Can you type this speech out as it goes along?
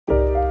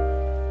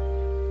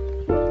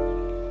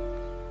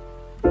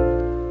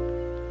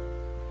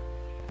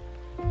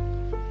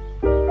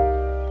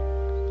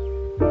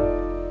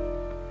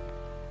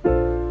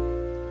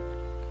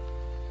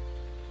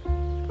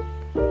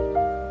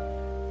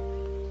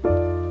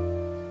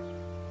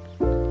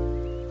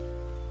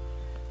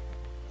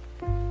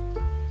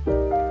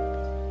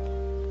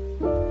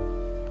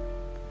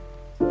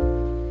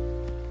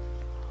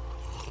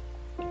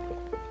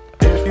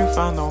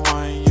found the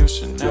one, you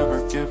should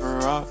never give her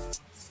up.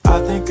 I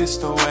think it's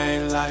the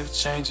way life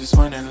changes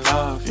when in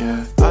love,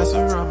 yeah. I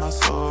surround my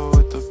soul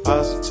with the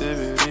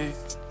positivity.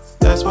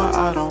 That's why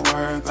I don't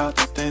worry about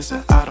the things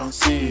that I don't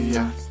see,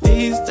 yeah.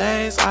 These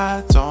days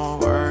I don't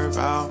worry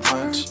about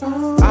much.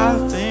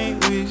 I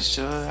think we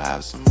should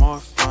have some more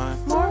fun.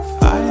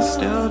 I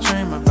still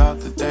dream about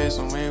the days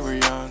when we were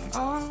young.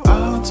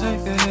 I'll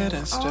take a hit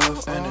and still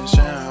finish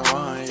in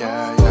one,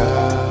 yeah,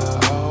 yeah.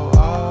 Oh,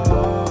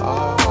 oh,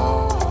 oh,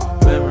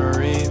 oh.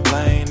 Memory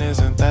lane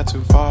isn't that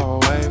too far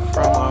away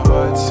from our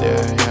hearts,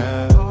 yeah,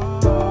 yeah.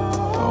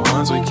 The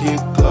ones we keep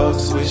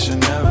close, we should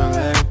never